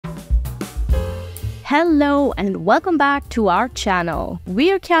Hello and welcome back to our channel.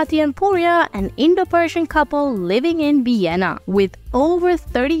 We are Khyati and Puria, an Indo-Persian couple living in Vienna. With over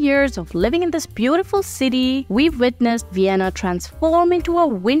 30 years of living in this beautiful city, we've witnessed Vienna transform into a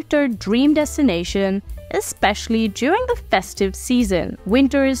winter dream destination, especially during the festive season.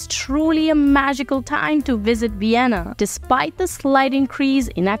 Winter is truly a magical time to visit Vienna. Despite the slight increase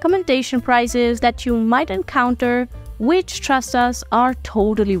in accommodation prices that you might encounter, which, trust us, are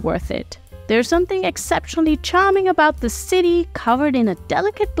totally worth it. There's something exceptionally charming about the city covered in a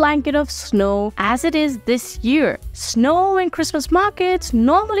delicate blanket of snow as it is this year. Snow and Christmas markets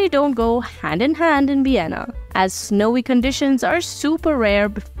normally don't go hand in hand in Vienna, as snowy conditions are super rare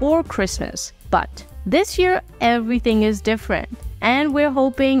before Christmas. But this year, everything is different, and we're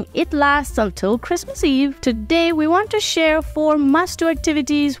hoping it lasts until Christmas Eve. Today, we want to share 4 must-do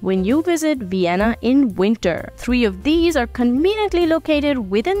activities when you visit Vienna in winter. 3 of these are conveniently located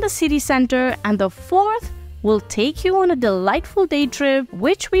within the city center, and the 4th will take you on a delightful day trip,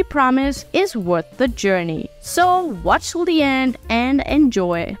 which we promise is worth the journey. So watch till the end and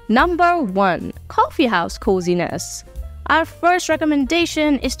enjoy. Number 1. Coffeehouse Coziness. Our first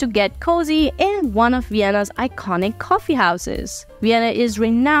recommendation is to get cozy in one of Vienna's iconic coffee houses. Vienna is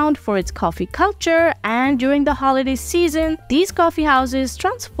renowned for its coffee culture, and during the holiday season, these coffee houses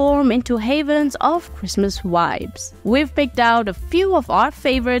transform into havens of Christmas vibes. We've picked out a few of our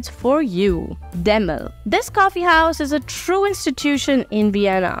favorites for you. Demel. This coffee house is a true institution in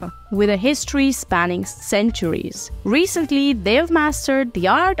Vienna, with a history spanning centuries. Recently, they've mastered the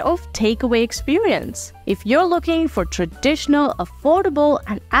art of takeaway experience. If you're looking for traditional, affordable,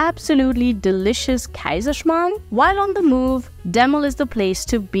 and absolutely delicious Kaiserschmarrn while on the move, Demel is the place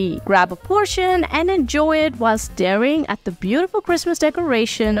to be. Grab a portion and enjoy it while staring at the beautiful Christmas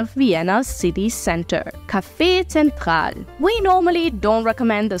decoration of Vienna's city center. Café Central. We normally don't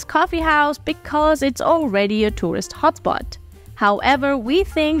recommend this coffee house because it's already a tourist hotspot. However, we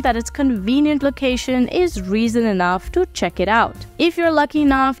think that its convenient location is reason enough to check it out. If you're lucky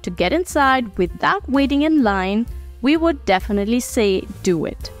enough to get inside without waiting in line, we would definitely say do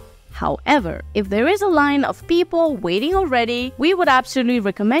it. However, if there is a line of people waiting already, we would absolutely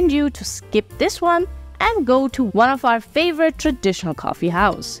recommend you to skip this one and go to one of our favorite traditional coffee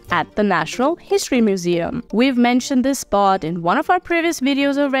houses at the National History Museum. We've mentioned this spot in one of our previous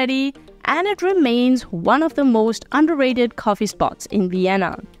videos already, and it remains one of the most underrated coffee spots in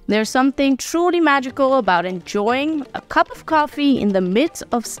Vienna. There's something truly magical about enjoying a cup of coffee in the midst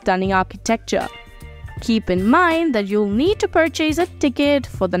of stunning architecture. Keep in mind that you'll need to purchase a ticket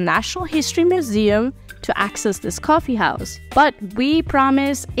for the National History Museum to access this coffee house, but we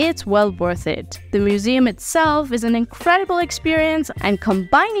promise it's well worth it. The museum itself is an incredible experience, and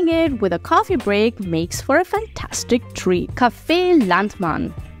combining it with a coffee break makes for a fantastic treat. Café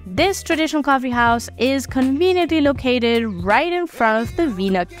Landmann. This traditional coffee house is conveniently located right in front of the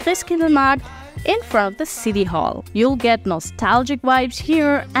Wiener Christkindlmarkt, in front of the city hall. You'll get nostalgic vibes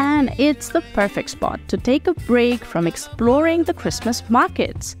here, and it's the perfect spot to take a break from exploring the Christmas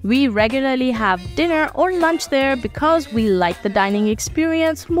markets. We regularly have dinner or lunch there because we like the dining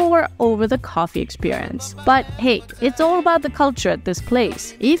experience more over the coffee experience. But hey, it's all about the culture at this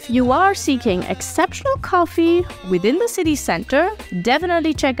place. If you are seeking exceptional coffee within the city center,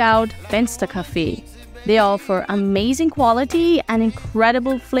 definitely check out Fenster Café. They offer amazing quality and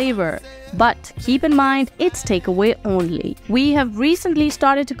incredible flavor, but keep in mind it's takeaway only. We have recently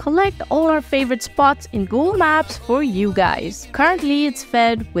started to collect all our favorite spots in Google Maps for you guys. Currently, it's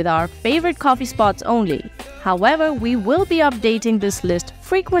fed with our favorite coffee spots only. However, we will be updating this list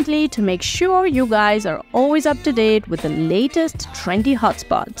frequently to make sure you guys are always up to date with the latest trendy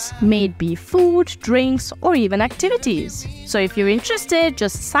hotspots, may it be food, drinks, or even activities. So if you're interested,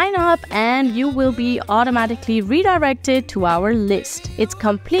 just sign up and you will be automatically redirected to our list. It's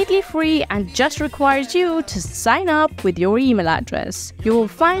completely free and just requires you to sign up with your email address. You will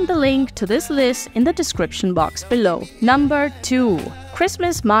find the link to this list in the description box below. Number 2.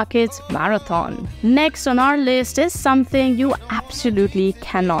 Christmas Markets Marathon. Next on our list is something you absolutely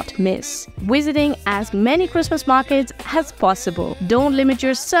cannot miss. Visiting as many Christmas markets as possible. Don't limit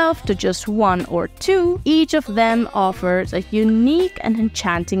yourself to just 1 or 2. Each of them offers a unique and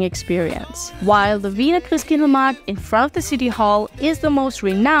enchanting experience. While the Wiener Christkindlmarkt in front of the City Hall is the most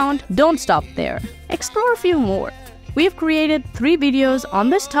renowned, don't stop there. Explore a few more. We've created 3 videos on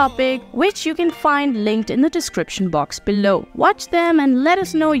this topic, which you can find linked in the description box below. Watch them and let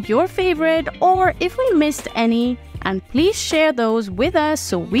us know your favorite, or if we missed any, and please share those with us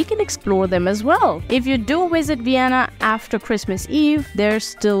so we can explore them as well. If you do visit Vienna after Christmas Eve, there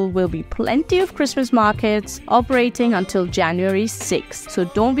still will be plenty of Christmas markets operating until January 6th, so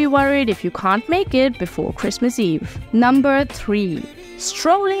don't be worried if you can't make it before Christmas Eve. Number 3.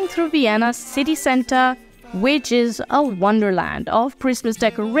 Strolling through Vienna's city center, which is a wonderland of Christmas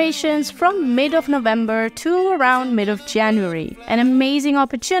decorations from mid of November to around mid of January. An amazing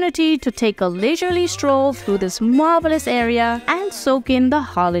opportunity to take a leisurely stroll through this marvelous area and soak in the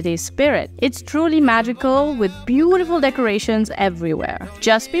holiday spirit. It's truly magical with beautiful decorations everywhere.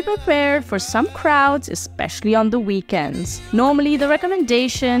 Just be prepared for some crowds, especially on the weekends. Normally, the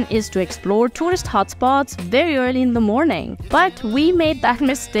recommendation is to explore tourist hotspots very early in the morning, but we made that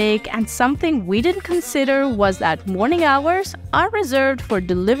mistake, and something we didn't consider was that morning hours are reserved for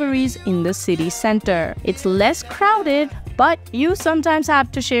deliveries in the city center. It's less crowded, but you sometimes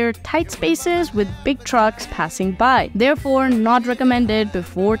have to share tight spaces with big trucks passing by. Therefore, not recommended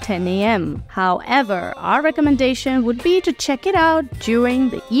before 10 a.m. However, our recommendation would be to check it out during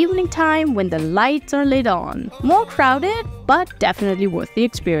the evening time when the lights are lit on. More crowded, but definitely worth the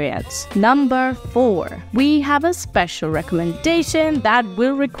experience. Number 4. We have a special recommendation that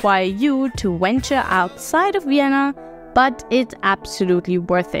will require you to venture outside of Vienna, but it's absolutely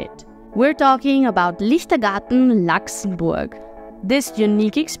worth it. We're talking about Lichtergarten, Laxenburg. This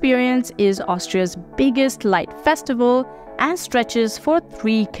unique experience is Austria's biggest light festival and stretches for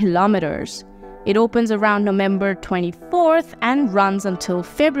 3 kilometers. It opens around November 24th and runs until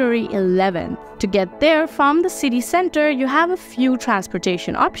February 11th. To get there from the city center, you have a few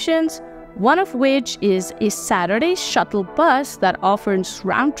transportation options, one of which is a Saturday shuttle bus that offers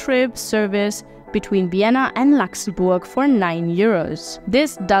round-trip service between Vienna and Laxenburg for 9 euros.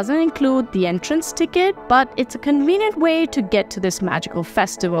 This doesn't include the entrance ticket, but it's a convenient way to get to this magical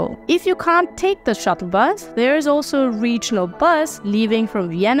festival. If you can't take the shuttle bus, there is also a regional bus leaving from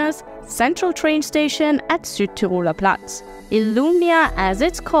Vienna's central train station at Südtiroler Platz. Illumnia, as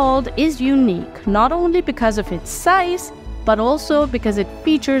it's called, is unique, not only because of its size, but also because it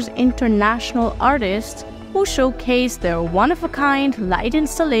features international artists who showcase their one-of-a-kind light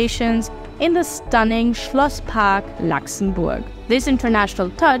installations in the stunning Schlosspark Laxenburg. This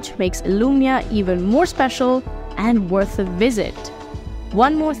international touch makes Illumnia even more special and worth a visit.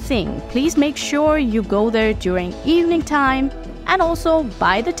 One more thing, please make sure you go there during evening time and also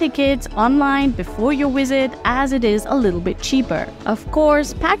buy the tickets online before your visit, as it is a little bit cheaper. Of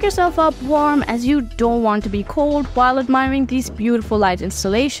course, pack yourself up warm, as you don't want to be cold while admiring these beautiful light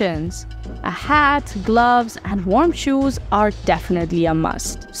installations. A hat, gloves, and warm shoes are definitely a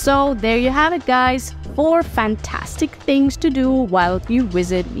must. So there you have it, guys. 4 fantastic things to do while you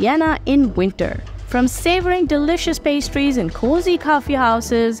visit Vienna in winter. From savoring delicious pastries in cozy coffee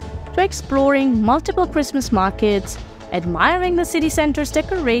houses to exploring multiple Christmas markets, admiring the city center's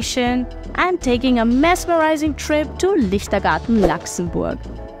decoration, and taking a mesmerizing trip to Lichtergarten, Laxenburg.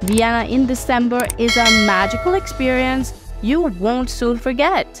 Vienna in December is a magical experience you won't soon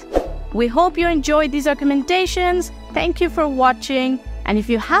forget. We hope you enjoyed these recommendations. Thank you for watching, and if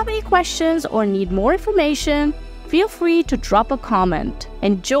you have any questions or need more information, feel free to drop a comment.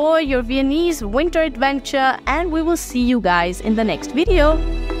 Enjoy your Viennese winter adventure, and we will see you guys in the next video.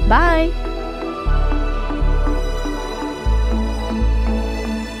 Bye!